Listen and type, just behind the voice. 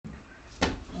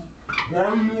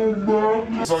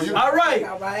So you. All right.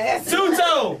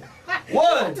 Two-tone.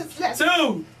 1,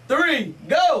 2, 3,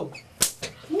 go.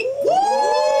 Woo!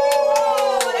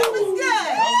 That was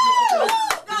good.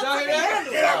 Did y'all hear that?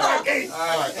 Get out my gate.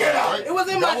 All right, get out. It was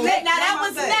in my neck. Now that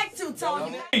was neck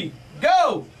two-tone.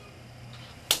 Go.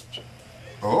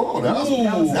 Oh, that was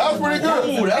pretty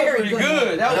good. Ooh, that was pretty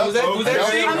good. Was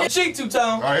that cheek two-tone?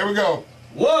 All right, here we go.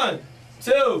 1,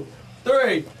 2,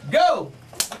 3, go.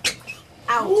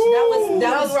 Ouch.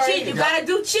 That was cheek. You gotta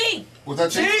do cheek. Was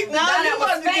that cheek? Cheek? Nah, that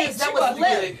was face. That was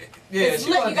lip. Yeah, it's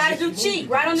lip. You gotta do cheek.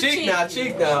 Right on the cheek.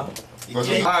 Cheek now. All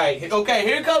right. Okay,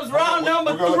 here comes round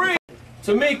number 3.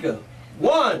 Tamika.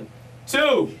 1,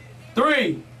 2,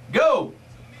 3, go.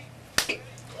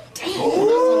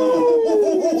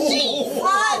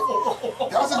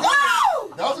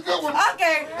 That was a good one.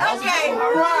 Okay. All right.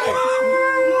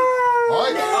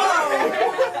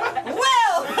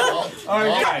 All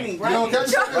right. You know,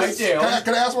 right there.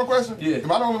 Can I ask one question? Yeah.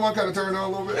 Am I the only one kind of turned on a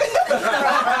little bit?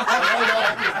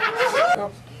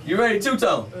 You ready?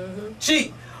 Two-tone.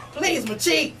 Cheek. Please, my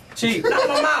cheek. Cheek. Knock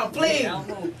my mouth, please.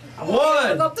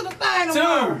 1, Go to the thing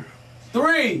 2,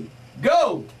 3,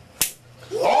 go.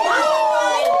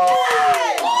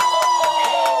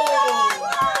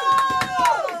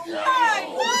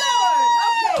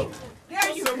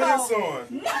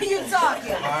 Now you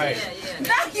talking. All right.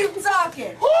 Now you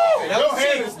talking. Your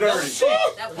hand is dirty.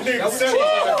 You need to set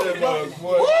that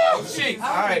cheek. All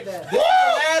right. This is the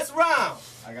last round.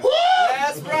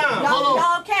 Last round.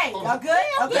 Y'all okay? Y'all good?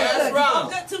 Okay, last good.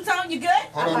 round. Good, two-tone, you good?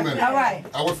 Hold on a minute. All right.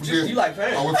 I went from being, You like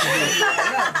fans.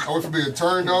 I went from being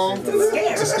turned on to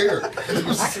scared.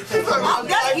 You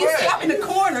see, I'm in the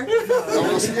corner. I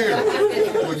was scared.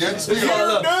 But yet still. You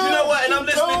know what? And I'm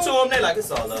listening to them. They like,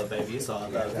 it's all love, baby. It's all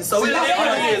love. So it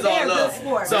really is all love.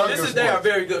 So they are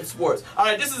very good sports. All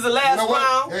right, this is the last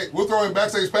round. Hey, we'll throw in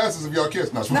backstage passes if y'all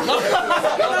kiss. No, You know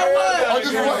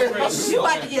what? You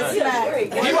about to get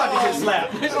smacked. He about to get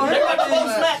slapped. He about to get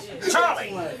slapped.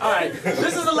 Charlie. All right,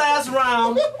 this is the last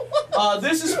round.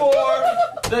 This is for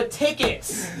the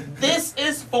tickets. This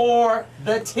is for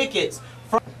the tickets.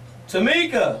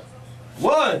 Tamika,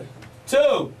 1,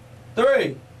 2,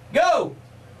 3, go.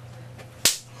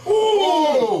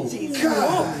 Ooh!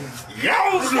 God.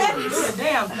 Yowza!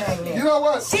 Damn thing. You know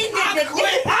what? She did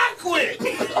I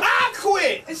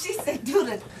quit. And she said, do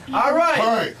the. All right.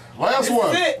 All right, last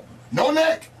one. It. No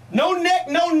neck. No neck,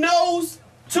 no nose.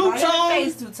 Two-tone.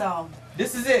 Face two-tone.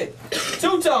 This is it.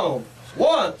 Two-tone.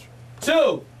 1,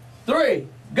 2, 3,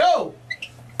 go.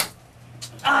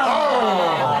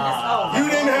 Oh. You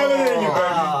didn't have it in you,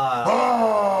 baby.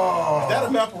 Oh. Is that a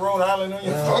map of Rhode Island on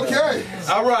you? Okay.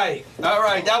 All right.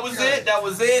 That was it.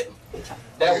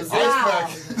 Ice pack.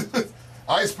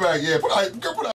 Ice pack, yeah. Put